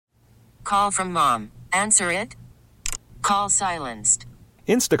Call from mom. Answer it. Call silenced.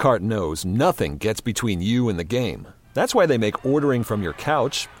 Instacart knows nothing gets between you and the game. That's why they make ordering from your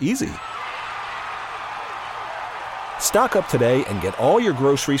couch easy. Stock up today and get all your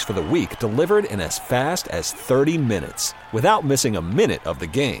groceries for the week delivered in as fast as 30 minutes without missing a minute of the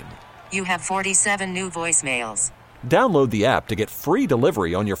game. You have 47 new voicemails. Download the app to get free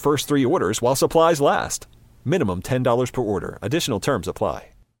delivery on your first 3 orders while supplies last. Minimum $10 per order. Additional terms apply.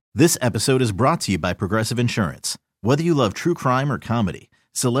 This episode is brought to you by Progressive Insurance. Whether you love true crime or comedy,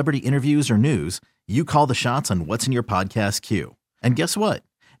 celebrity interviews or news, you call the shots on what's in your podcast queue. And guess what?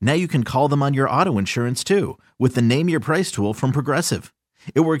 Now you can call them on your auto insurance too with the Name Your Price tool from Progressive.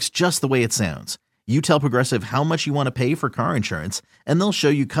 It works just the way it sounds. You tell Progressive how much you want to pay for car insurance, and they'll show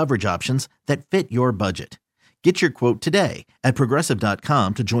you coverage options that fit your budget. Get your quote today at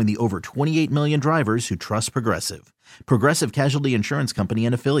Progressive.com to join the over 28 million drivers who trust Progressive. Progressive Casualty Insurance Company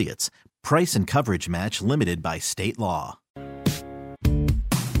and Affiliates. Price and coverage match limited by state law.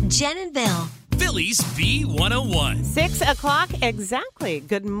 Jen and Bill. Phillies B101. 6 o'clock exactly.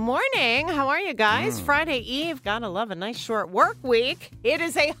 Good morning. How are you guys? Friday Eve. Gotta love a nice short work week. It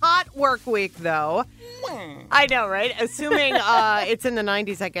is a hot work week, though. I know, right? Assuming it's in the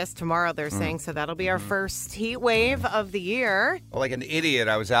 90s, I guess, tomorrow, they're saying. So that'll be our first heat wave of the year. Well, like an idiot,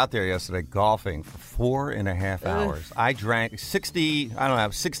 I was out there yesterday golfing for 4.5 hours. I drank 60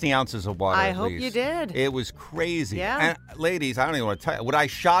 ounces of water. I hope you did. It was crazy. Yeah. And ladies, I don't even want to tell you. When I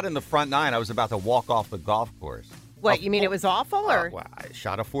shot in the front 9, I was about to walk off the golf course. What, you mean it was awful? Or? Well, I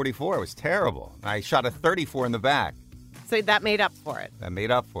shot a 44. It was terrible. I shot a 34 in the back. So that made up for it. That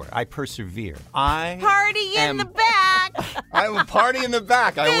made up for it. I persevere. Party in the back. I'm a party in the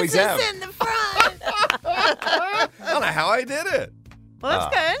back. I always am. This is in the front. I don't know how I did it. Well,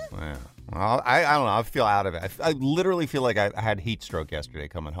 that's good. Yeah. Well, I don't know. I feel out of it. I literally feel like I had heat stroke yesterday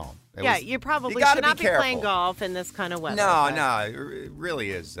coming home. You probably you should not be playing golf in this kind of weather. No, it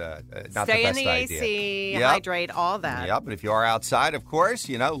really is not the best idea. Stay in the AC, hydrate, all that. Yep, but if you are outside, of course,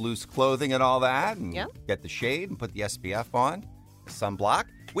 loose clothing and all that, and Yep. get the shade and put the SPF on, sunblock.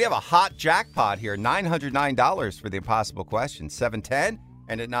 We have a hot jackpot here, $909 for the impossible question, 710,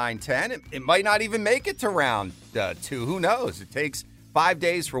 and at 910, it might not even make it to round 2. Who knows? It takes 5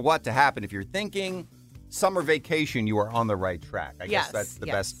 days for what to happen. If you're thinking summer vacation, you are on the right track. I guess that's the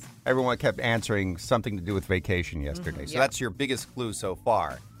best. Everyone kept answering something to do with vacation yesterday. So that's your biggest clue so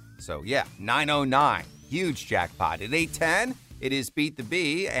far. So, 909. Huge jackpot. At 810, it is Beat the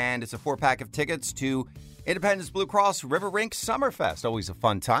Bee, and it's a 4-pack of tickets to Independence Blue Cross River Rink Summerfest. Always a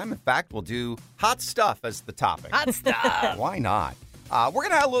fun time. In fact, we'll do hot stuff as the topic. Hot stuff. Why not? We're going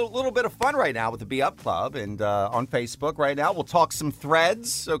to have a little bit of fun right now with the Be Up Club, and on Facebook right now, we'll talk some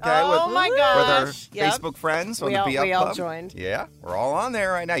threads, okay? Oh, my gosh. With our Facebook friends on the Be Up Club. We all joined. Yeah, we're all on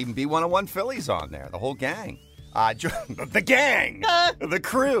there right now. Even B101 Phillies on there, the whole gang. The gang, the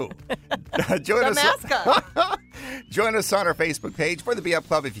crew. Join us, mascot. Join us on our Facebook page for the Be Up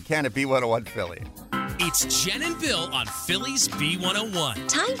Club if you can at B101 Philly. It's Jen and Bill on Phillies B101.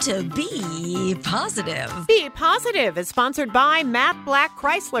 Time to be positive. Be Positive is sponsored by Matt Black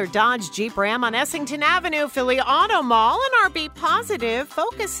Chrysler Dodge Jeep Ram on Essington Avenue, Philly Auto Mall. And our Be Positive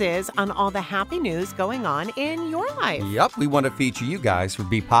focuses on all the happy news going on in your life. Yep, we want to feature you guys for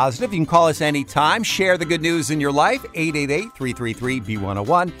Be Positive. You can call us anytime. Share the good news in your life.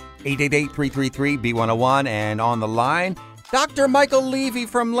 888-333-B101. 888-333-B101. And on the line, Dr. Michael Levy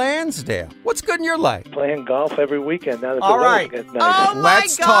from Lansdale. What's good in your life? Playing golf every weekend. Now that All the right. weather gets nice. Oh, my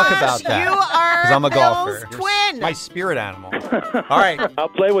Let's talk gosh, about that. You are 'Cause I'm a golfer. Bill's twin. My spirit animal. All right. I'll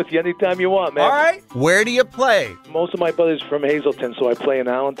play with you anytime you want, man. All right. Where do you play? Most of my buddies from Hazleton, so I play in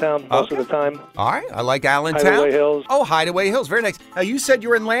Allentown most of the time. All right. I like Allentown. Hideaway Hills. Oh, Hideaway Hills. Very nice. Now, you said you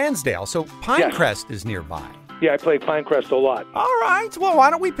were in Lansdale, so Pinecrest is nearby. Yeah, I play Pinecrest a lot. All right. Well,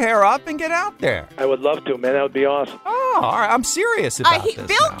 why don't we pair up and get out there? I would love to, man. That would be awesome. Oh, all right. I'm serious about this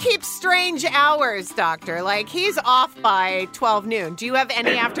Bill now. keeps strange hours, Doctor. Like, he's off by 12 noon. Do you have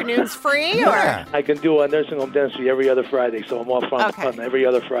any afternoons free? Yeah. I can do a nursing home dentistry every other Friday, so I'm off on every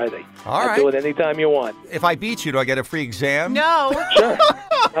other Friday. All I'll right. do it anytime you want. If I beat you, do I get a free exam? No. Sure.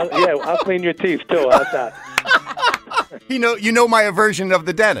 I'll clean your teeth, too. How's that? You know my aversion of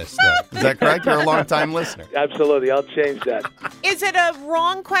the dentist, though. Is that correct? You're a long-time listener. Absolutely. I'll change that. Is it a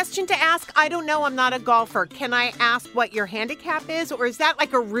wrong question to ask? I don't know. I'm not a golfer. Can I ask what your handicap is, or is that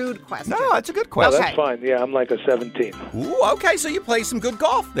like a rude question? No, that's a good No, question. that's fine. Yeah, I'm like a 17. Ooh, okay, so you play some good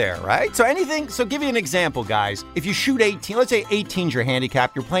golf there, right? So give you an example, guys. If you shoot 18, let's say 18's your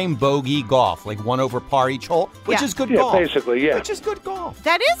handicap, you're playing bogey golf, like 1 over par each hole, which is good golf. Basically, yeah. Which is good golf.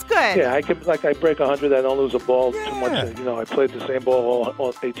 That is good. Yeah, I break 100, I don't lose a ball too much. Yeah. I played the same ball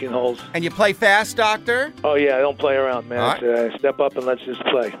all 18 holes. And you play fast, Doctor? Oh, yeah, I don't play around, man. All right. Step up and let's just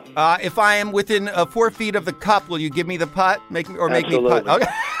play. If I am within 4 feet of the cup, will you give me the putt? Make me putt? Absolutely. Okay.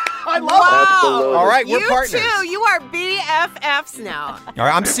 I love Wow. it. Absolutely. All right, we're You partners. two, you are BFFs now. All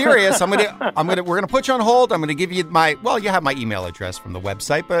right, I'm serious. We're gonna put you on hold. I'm gonna give you you have my email address from the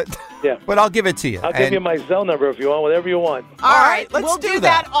website, but Yeah. but I'll give it to you. I'll give you my cell number if you want, whatever you want. All right, let's we'll do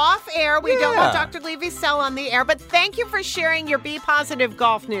that that. off air. We don't want Yeah. Dr. Levy's cell on the air, but thank you for sharing your Be Positive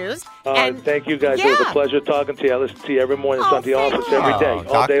golf news. And Thank you, guys. It was a yeah. pleasure talking to you. I listen to you every morning. It's Oh, on the thank office you. every day,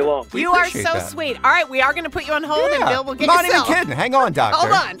 all day long. We You are appreciate so that. sweet. All right, we are going to put you on hold, and Bill will get Not your even cell. kidding. Hang on, Doctor.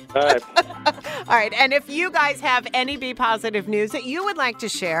 Hold on. All right. All right, and if you guys have any Be Positive news that you would like to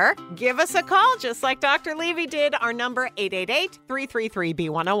share, give us a call, just like Dr. Levy did. Our number,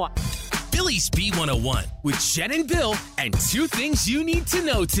 888-333-B101. Phillies B101 with Jen and Bill and 2 things you need to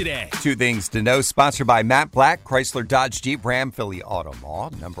know today. 2 things to know, sponsored by Matt Black, Chrysler Dodge Jeep Ram Philly Auto Mall.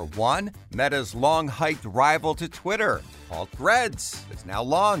 Number 1, Meta's long-hyped rival to Twitter, called Threads, is now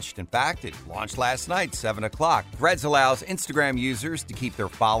launched. In fact, it launched last night, 7 o'clock. Threads allows Instagram users to keep their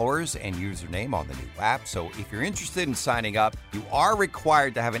followers and username on the new app. So if you're interested in signing up, you are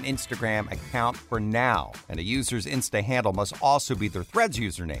required to have an Instagram account for now. And a user's Insta handle must also be their Threads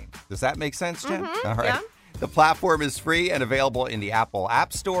username. Does that make sense, Jen? All right. yeah. The platform is free and available in the Apple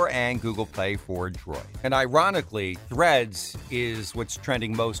App Store and Google Play for Droid. And ironically, Threads is what's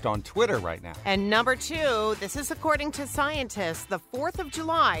trending most on Twitter right now. And number 2, this is according to scientists, the 4th of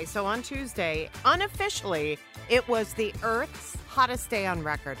July, so on Tuesday, unofficially, it was the Earth's hottest day on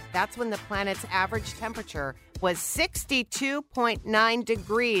record. That's when the planet's average temperature was 62.9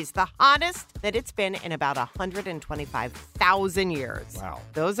 degrees, the hottest that it's been in about 125,000 years. Wow.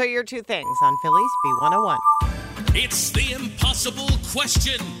 Those are your 2 things on Phillies B101. It's the impossible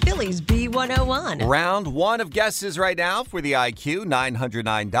question. Phillies B101. Round 1 of guesses right now for the IQ,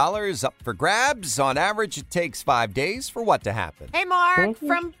 $909 up for grabs. On average, it takes 5 days for what to happen? Hey, Mark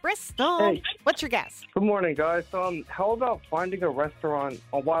from Bristol. Hey. What's your guess? Good morning, guys. How about finding a restaurant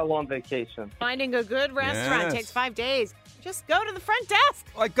while on vacation? Finding a good restaurant Yes. takes 5 days. Just go to the front desk.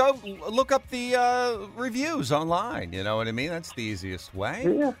 Like, go look up the reviews online. You know what I mean? That's the easiest way.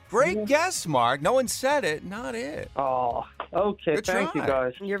 Yeah. Great guess, Mark. No one said it. Not it. Oh, okay. Good Thank try. you,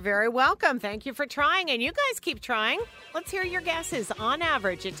 guys. You're very welcome. Thank you for trying. And you guys keep trying. Let's hear your guesses. On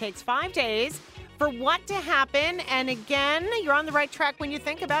average, it takes 5 days for what to happen. And again, you're on the right track when you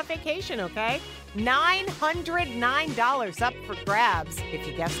think about vacation, okay? $909 up for grabs if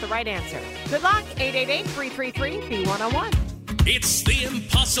you guess the right answer. Good luck. 888-333-B101. It's the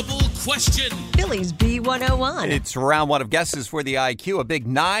impossible question. Phillies B101. It's round 1 of guesses for the IQ. A big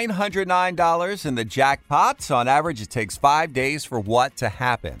 $909 in the jackpot. On average, it takes 5 days for what to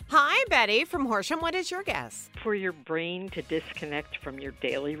happen? Hi, Betty from Horsham. What is your guess? For your brain to disconnect from your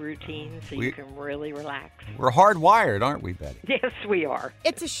daily routine so you can really relax. We're hardwired, aren't we, Betty? Yes, we are.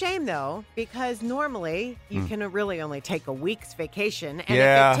 It's a shame, though, because normally you can really only take a week's vacation. And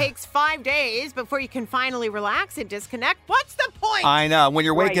Yeah. if it takes 5 days before you can finally relax and disconnect, what's the point? I know. When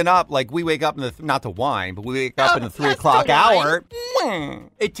you're waking Right. up, like we wake up in the, not to whine, but we wake up in the 3 that's o'clock the wine. hour.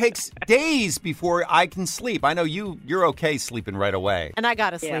 It takes days before I can sleep. I know you're okay sleeping right away. And I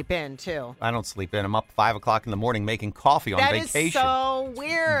got to Yeah. sleep in, too. I don't sleep in. I'm up 5 o'clock in the morning making coffee on That is vacation. so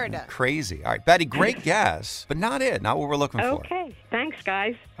weird. Crazy. All right, Betty, great guess, but not it. Not what we're looking for. Okay. Thanks,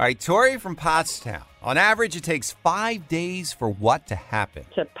 guys. All right, Tori from Pottstown. On average, it takes 5 days for what to happen?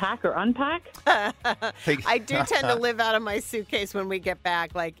 To pack or unpack? I do tend to live out of my suitcase when we get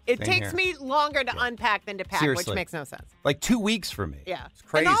back. Like, it Same takes here. me longer to unpack than to pack, Seriously. which makes no sense. Like 2 weeks for me. Yeah. It's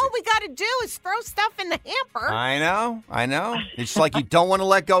crazy. And all we got to do is throw stuff in the hamper. I know. It's like you don't want to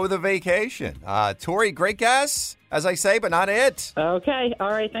let go of the vacation. Tori, great guess, as I say, but not it. Okay.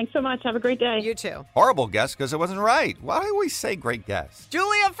 All right. Thanks so much. Have a great day. You too. Horrible guess because it wasn't right. Why do we say great guess?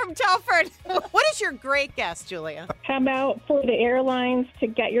 Julia from Telford. What is your great guess, Julia? How about for the airlines to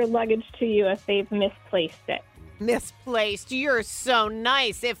get your luggage to you if they've misplaced it? Misplaced. You're so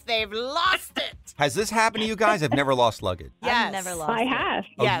nice if they've lost it. Has this happened to you guys? I've never lost luggage. Yes. I've never lost I it. have.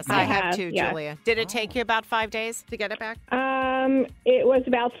 Yes, you I have? have too, Yes. Julia. Did it take you about 5 days to get it back? It was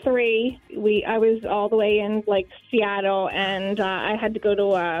about 3. I was all the way in like Seattle, and I had to go to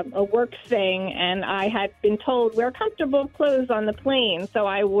a work thing, and I had been told wear comfortable clothes on the plane, so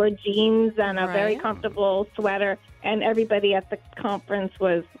I wore jeans and a very Right. comfortable sweater, and everybody at the conference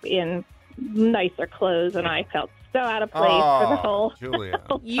was in nicer clothes, and I felt so out of place for the whole Julia.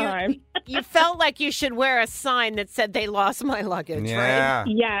 time. You felt like you should wear a sign that said they lost my luggage, right? Yeah.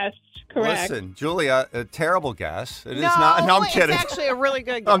 Yes, correct. Listen, Julia, a terrible guess. It is No, not. No, I'm kidding. It's actually a really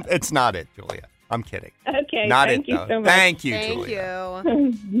good guess. It's not it, Julia. I'm kidding. Okay, Not thank it, you though. so much. Thank you, Thank Julia.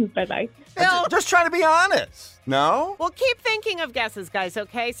 you. Bye-bye. Phil, Just trying to be honest. No? well, keep thinking of guesses, guys,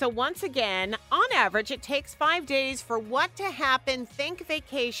 okay? So once again, on average, it takes 5 days for what to happen. Think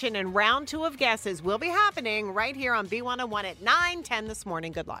vacation, and round 2 of guesses will be happening right here on B101 at 9:10 this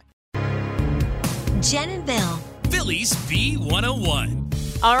morning. Good luck. Jen and Bill. Phillies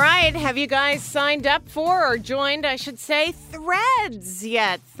B101. All right, have you guys signed up for or joined, I should say, Threads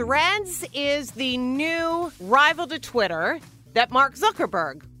yet? Threads is the new rival to Twitter that Mark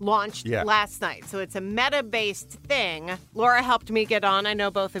Zuckerberg launched last night. So it's a meta-based thing. Laura helped me get on. I know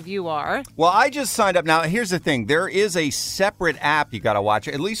both of you are. Well, I just signed up. Now, here's the thing. There is a separate app you got to watch,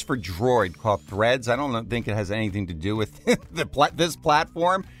 at least for Droid, called Threads. I don't think it has anything to do with this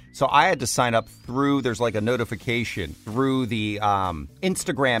platform. So I had to sign up through, there's like a notification through the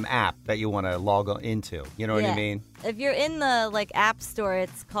Instagram app that you want to log into. You know what I mean? If you're in the app store,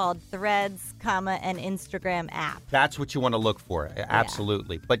 it's called Threads, and Instagram app. That's what you want to look for.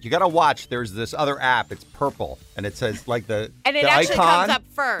 Absolutely. But you got to watch. There's this other app. It's purple. And it says and it the actually icon, comes up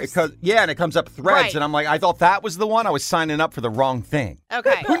first. And it comes up Threads. Right. And I'm like, I thought that was the one. I was signing up for the wrong thing.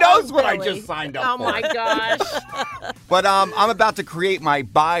 Okay. Who knows what I just signed up for? Oh, my gosh. But I'm about to create my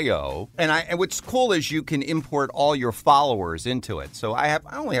bio. And what's cool is you can import all your followers into it. So I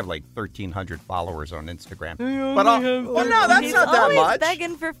only have like 1,300 followers on Instagram. But that's He's not that always much.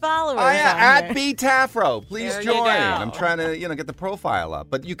 begging for followers. At B Tafro, please There you join. go. I'm trying to, get the profile up.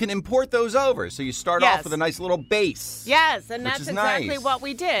 But you can import those over, so you start off with a nice little base. Yes, and which that's is exactly nice. what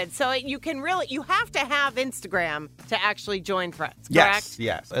we did. So you have to have Instagram to actually join Threads, correct?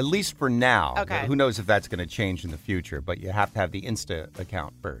 Yes. At least for now. Okay. Who knows if that's going to change in the future? But you have to have the Insta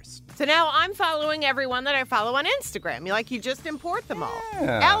account first. So now I'm following everyone that I follow on Instagram. You just import them all.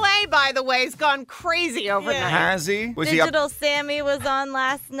 Yeah. LA, by the way, has gone crazy overnight. Has he? Was he up? Digital Sammy was on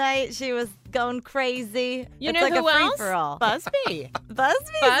last night. She was going crazy. You it's know like who a else? free-for-all. Buzzbee.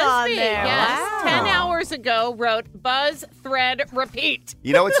 Buzzbee's on there. Yes. Wow. 10 hours ago wrote Buzz Thread Repeat.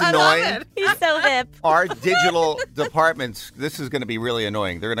 You know what's I love annoying? it. He's so hip. Our digital departments, this is going to be really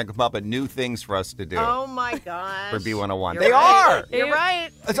annoying. They're going to come up with new things for us to do Oh, my gosh. for B101. You're They right. are. You're right.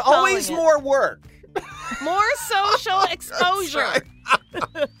 It's always calling it. more work. More social exposure. right.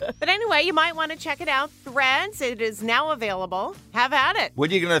 But anyway, you might want to check it out. Threads, it is now available. Have at it. What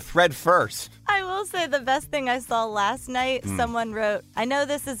are you going to thread first? I will say the best thing I saw last night, someone wrote, I know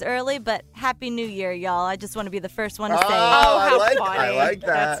this is early, but Happy New Year, y'all. I just want to be the first one to say it. how I funny. like that.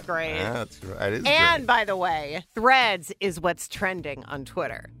 That's great. Yeah, that is And great. by the way, Threads is what's trending on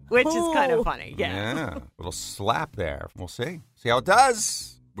Twitter, which is kind of funny. Yeah, little slap there. We'll see. See how it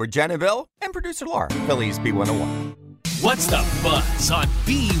does. We're Jen and Bill and producer Laura. Phillies B101. What's the buzz on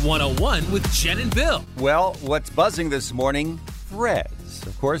B101 with Jen and Bill? Well, what's buzzing this morning? Threads.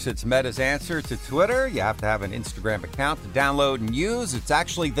 Of course, it's Meta's answer to Twitter. You have to have an Instagram account to download and use. It's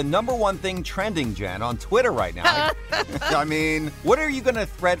actually the #1 thing trending, Jen, on Twitter right now. I mean, what are you going to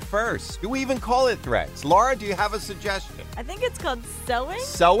thread first? Do we even call it Threads? Laura, do you have a suggestion? I think it's called sewing.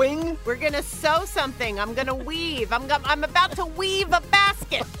 Sewing? We're going to sew something. I'm going to weave. I'm about to weave a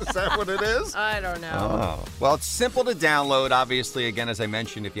basket. Is that what it is? I don't know. Oh. Well, it's simple to download. Obviously, again, as I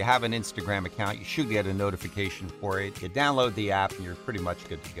mentioned, if you have an Instagram account, you should get a notification for it. You download the app, and you're pretty much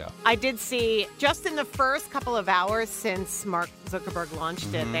good to go. I did see, just in the first couple of hours since Mark Zuckerberg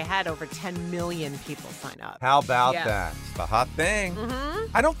launched it, they had over 10 million people sign up. How about Yeah. that? It's the hot thing.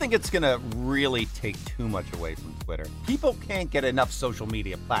 I don't think it's going to really take too much away from Twitter. People can't get enough social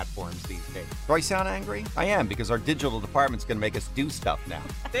media platforms these days. Do I sound angry? I am, because our digital department's going to make us do stuff now.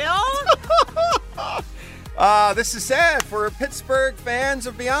 Bill? This is sad for Pittsburgh fans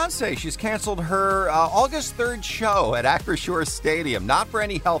of Beyonce. She's canceled her August 3rd show at Acrisure Stadium. Not for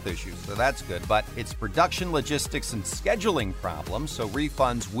any health issues, so that's good, but it's production, logistics, and scheduling problems, so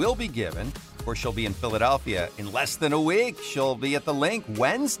refunds will be given. Of course, she'll be in Philadelphia in less than a week. She'll be at the Link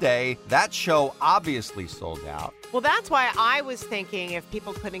Wednesday. That show obviously sold out. Well, that's why I was thinking if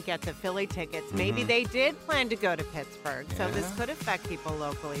people couldn't get the Philly tickets, maybe they did plan to go to Pittsburgh. So this could affect people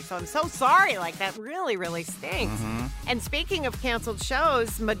locally. So I'm so sorry. That really, really stinks. And speaking of canceled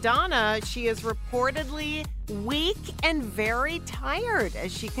shows, Madonna, she is reportedly weak and very tired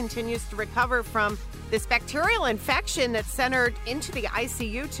as she continues to recover from this bacterial infection that sent her into the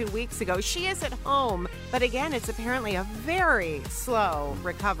ICU 2 weeks ago. She is at home, but again, it's apparently a very slow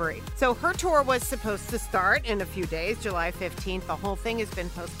recovery. So her tour was supposed to start in a few days, July 15th. The whole thing has been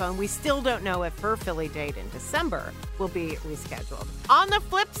postponed. We still don't know if her Philly date in December will be rescheduled. On the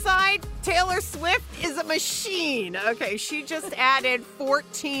flip side, Taylor Swift is a machine. Okay, she just added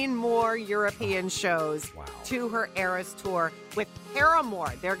 14 more European shows to her Eras tour with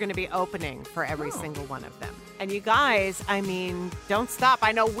Paramore. They're going to be opening for every single one of them. And you guys, I mean, don't stop.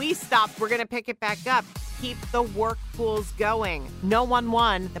 I know we stopped. We're going to pick it back up. Keep the work pools going. No one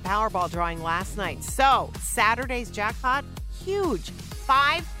won the Powerball drawing last night. So Saturday's jackpot, huge.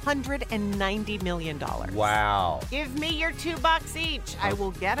 $590 million. Wow. Give me your $2 each. I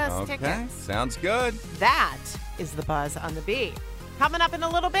will get us tickets. Sounds good. That is the Buzz on the Bee. Coming up in a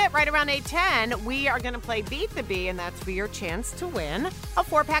little bit, right around 8:10, we are going to play Beat the Bee, and that's for your chance to win a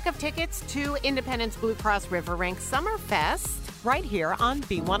 4-pack of tickets to Independence Blue Cross River Rank Summerfest right here on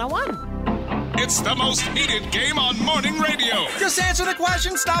B101. It's the most heated game on morning radio. Just answer the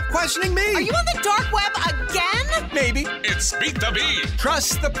question. Stop questioning me. Are you on the dark web again? Maybe. It's Beat the Bee.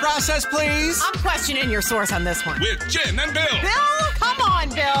 Trust the process, please. I'm questioning your source on this one. With Jen and Bill. Bill? Come on,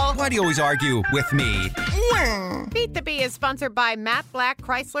 Bill. Why do you always argue with me? Beat the Bee is sponsored by Matt Black,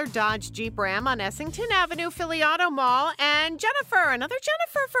 Chrysler, Dodge, Jeep, Ram on Essington Avenue, Philly Auto Mall, and Jennifer, another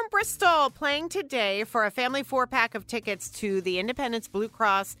Jennifer from Bristol, playing today for a family 4-pack of tickets to the Independence Blue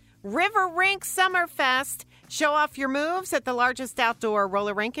Cross River Rink Summerfest. Show off your moves at the largest outdoor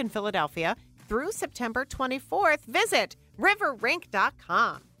roller rink in Philadelphia through September 24th. Visit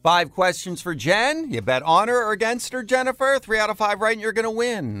riverrink.com. 5 questions for Jen. You bet on her or against her, Jennifer. 3 out of 5 right and you're going to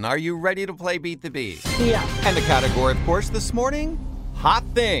win. Are you ready to play Beat the Bee? Yeah. And the category, of course, this morning, hot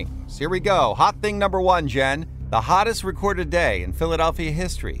things. Here we go. Hot thing number 1, Jen. The hottest recorded day in Philadelphia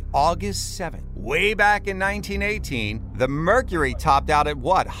history, August 7th. Way back in 1918, the mercury topped out at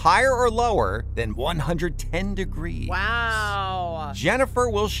what? Higher or lower than 110 degrees? Wow. Jennifer,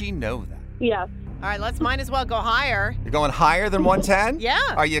 will she know that? Yes. All right, let's might as well go higher. You're going higher than 110? Yeah.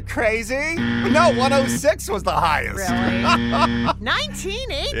 Are you crazy? No, 106 was the highest. Really?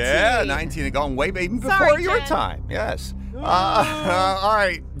 1918. Yeah, 19 and going way even before Sorry, your Jen. time. Yes. All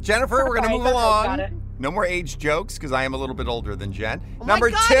right, Jennifer, we're going to move along. No more age jokes because I am a little bit older than Jen. Oh Number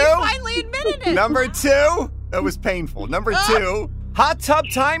my God, 2. he finally admitted it. Number 2. That was painful. Number 2. Hot Tub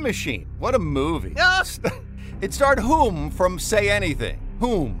Time Machine. What a movie. It starred whom from Say Anything?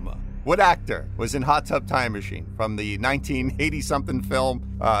 Whom? What actor was in Hot Tub Time Machine from the 1980-something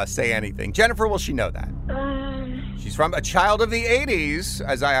film Say Anything? Jennifer, will she know that? She's from a child of the 80s,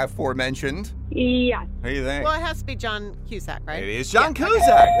 as I aforementioned. Yes. What do you think? Well, it has to be John Cusack, right? It is John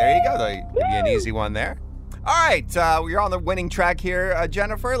Cusack. There you go. They'll give you an easy one there. All right, you're on the winning track here,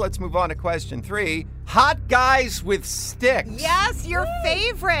 Jennifer. Let's move on to question 3. Hot guys with sticks. Yes, your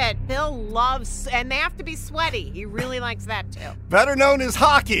favorite. Bill loves, and they have to be sweaty. He really likes that too. Better known as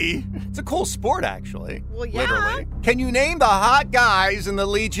hockey. It's a cool sport, actually. Well, yeah. Literally. Can you name the hot guys in the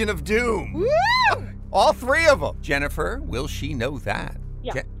Legion of Doom? Woo! All 3 of them. Jennifer, will she know that?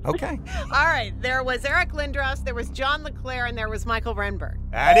 Yeah. Okay. All right, there was Eric Lindros, there was John LeClaire, and there was Michael Renberg.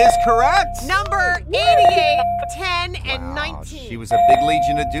 That is correct. Number 88, 10, and Wow, 19. She was a big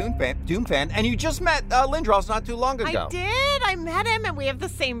Legion of Doom fan, and you just met Lindros not too long ago. I did. I met him, and we have the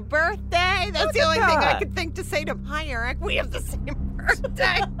same birthday. That's Look the at only thing I that. could think to say to him. Hi, Eric. We have the same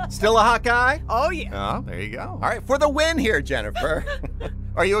birthday. Still a hot guy? Oh, yeah. Oh, there you go. All right, for the win here, Jennifer.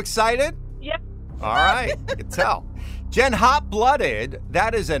 Are you excited? Yeah. All right, I can tell. Jen, Hot Blooded,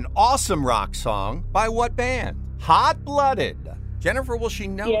 that is an awesome rock song. By what band? Hot Blooded. Jennifer, will she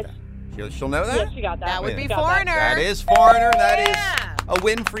know Yes. that? She'll know that? Yes, she got that. That would be Got that. Foreigner. That is Foreigner. That Yeah. is a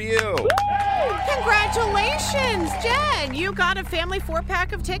win for you. Congratulations, Jen. You got a family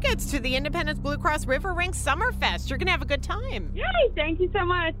 4-pack of tickets to the Independence Blue Cross River Rink Summerfest. You're going to have a good time. Yay, thank you so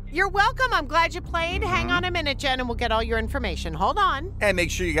much. You're welcome. I'm glad you played. Hang on a minute, Jen, and we'll get all your information. Hold on. And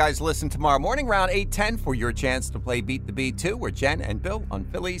make sure you guys listen tomorrow morning around 8:10 for your chance to play Beat the Bee 2 with Jen and Bill on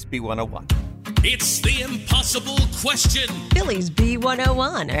Philly's B101. It's the impossible question. Philly's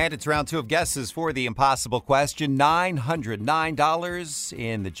B101. And it's round 2 of guesses for the impossible question. $909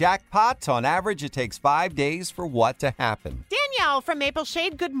 in the jackpot. On average, it takes 5 days for what to happen? Danielle from Maple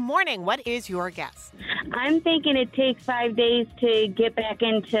Shade, good morning. What is your guess? I'm thinking it takes 5 days to get back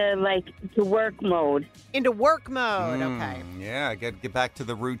into, to work mode. Into work mode, okay. Yeah, get back to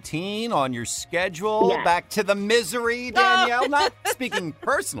the routine on your schedule. Yeah. Back to the misery, Danielle. Not speaking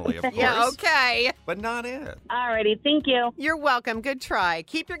personally, of course. Yeah, okay. But not it. Alrighty, thank you. You're welcome. Good try.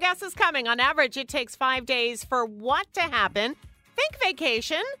 Keep your guesses coming. On average, it takes 5 days for what to happen? Think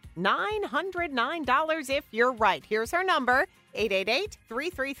vacation. $909 if you're right. Here's our number,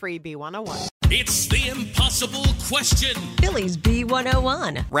 888-333-B101. It's the impossible question. Philly's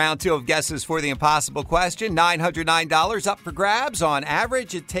B101. Round 2 of guesses for the impossible question. $909 up for grabs. On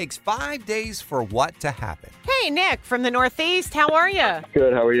average, it takes 5 days for what to happen? Hey, Nick from the Northeast. How are you?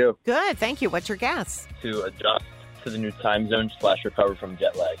 Good, how are you? Good, thank you. What's your guess? To adjust. to the new time zone / recover from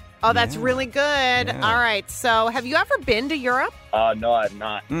jet lag. Oh, that's really good. Yeah. All right. So have you ever been to Europe? No, I have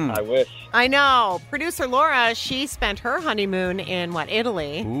not. I wish. I know. Producer Laura, she spent her honeymoon in,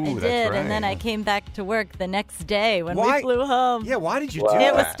 Italy? I did, and then I came back to work the next day when Why? we flew home. Yeah, why did you do that?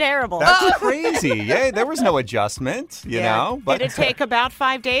 It was terrible. That's crazy. Yeah, there was no adjustment, you know. But did it take about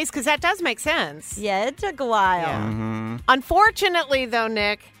 5 days? Because that does make sense. Yeah, it took a while. Mm-hmm. Unfortunately, though,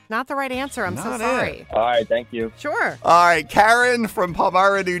 Nick, not the right answer. I'm so sorry. All right, thank you. Sure. All right, Karen from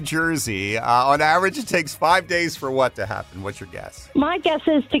Palmyra, New Jersey. On average, it takes 5 days for what to happen? What's your guess? My guess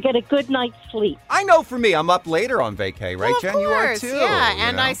is to get a good night's sleep. I know for me, I'm up later on vacay, right, Well, Jen? of You are course, too. yeah, you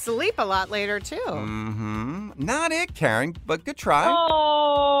and know? I sleep a lot later, too. Mm-hmm. Not it, Karen, but good try.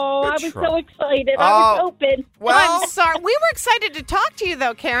 Oh, Good I was try. so excited. I was hoping. Well, I'm sorry. We were excited to talk to you,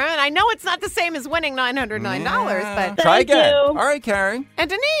 though, Karen. I know it's not the same as winning $909, but Try again. All right, Karen. And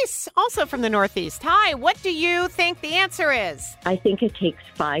Denise, also from the Northeast. Hi, what do you think the answer is? I think it takes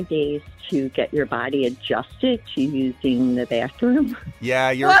 5 days to get your body adjusted to using the bathroom.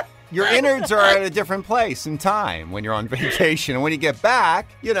 Yeah, your innards are at a different place in time when you're on vacation. And when you get back,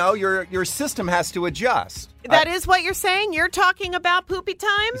 you know, your system has to adjust. That is what you're saying? You're talking about poopy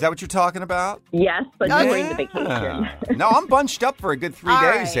time? Is that what you're talking about? Yes, but Okay. during the vacation. No, I'm bunched up for a good 3 All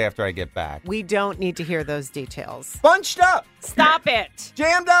days right. after I get back. We don't need to hear those details. Bunched up. Stop it.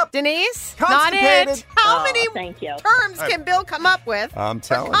 Jammed up. Denise, not Constipated. it. How many thank you. terms can Bill come up with I'm for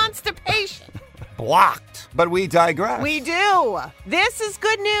telling you. constipation? Blocked. But we digress. We do. This is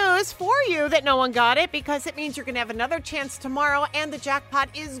good news for you that no one got it because it means you're going to have another chance tomorrow and the jackpot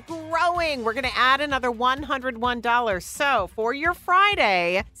is growing. We're going to add another $101. So for your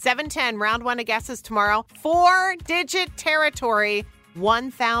Friday, 710, round one of guesses tomorrow, 4-digit territory,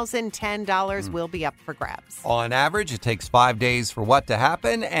 $1,010 will be up for grabs. On average, it takes 5 days for what to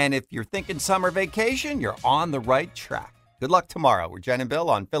happen. And if you're thinking summer vacation, you're on the right track. Good luck tomorrow. We're Jen and Bill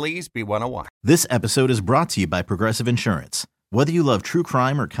on Phillies B101. This episode is brought to you by Progressive Insurance. Whether you love true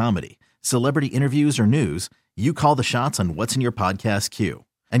crime or comedy, celebrity interviews or news, you call the shots on what's in your podcast queue.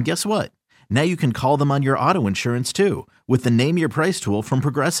 And guess what? Now you can call them on your auto insurance too with the Name Your Price tool from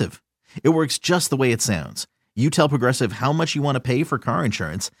Progressive. It works just the way it sounds. You tell Progressive how much you want to pay for car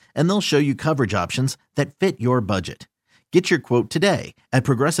insurance, and they'll show you coverage options that fit your budget. Get your quote today at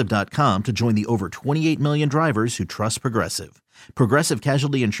Progressive.com to join the over 28 million drivers who trust Progressive. Progressive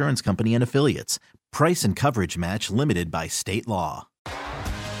Casualty Insurance Company and Affiliates. Price and coverage match limited by state law.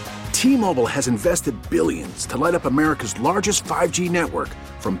 T-Mobile has invested billions to light up America's largest 5G network,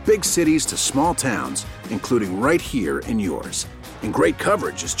 from big cities to small towns, including right here in yours. And great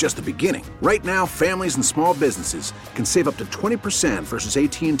coverage is just the beginning. Right now, families and small businesses can save up to 20% versus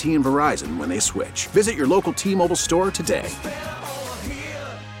AT&T and Verizon when they switch. Visit your local T-Mobile store today.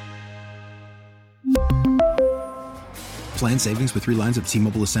 Plan savings with 3 lines of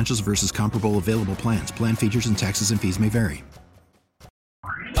T-Mobile Essentials versus comparable available plans. Plan features and taxes and fees may vary.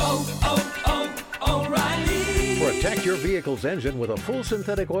 Protect your vehicle's engine with a full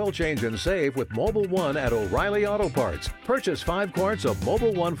synthetic oil change and save with Mobil 1 at O'Reilly Auto Parts. Purchase 5 quarts of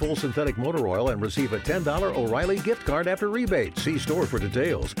Mobil 1 full synthetic motor oil and receive a $10 O'Reilly gift card after rebate. See store for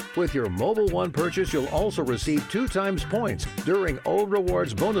details. With your Mobil 1 purchase, you'll also receive 2 times points during O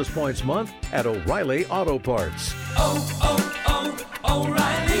Rewards Bonus Points Month at O'Reilly Auto Parts.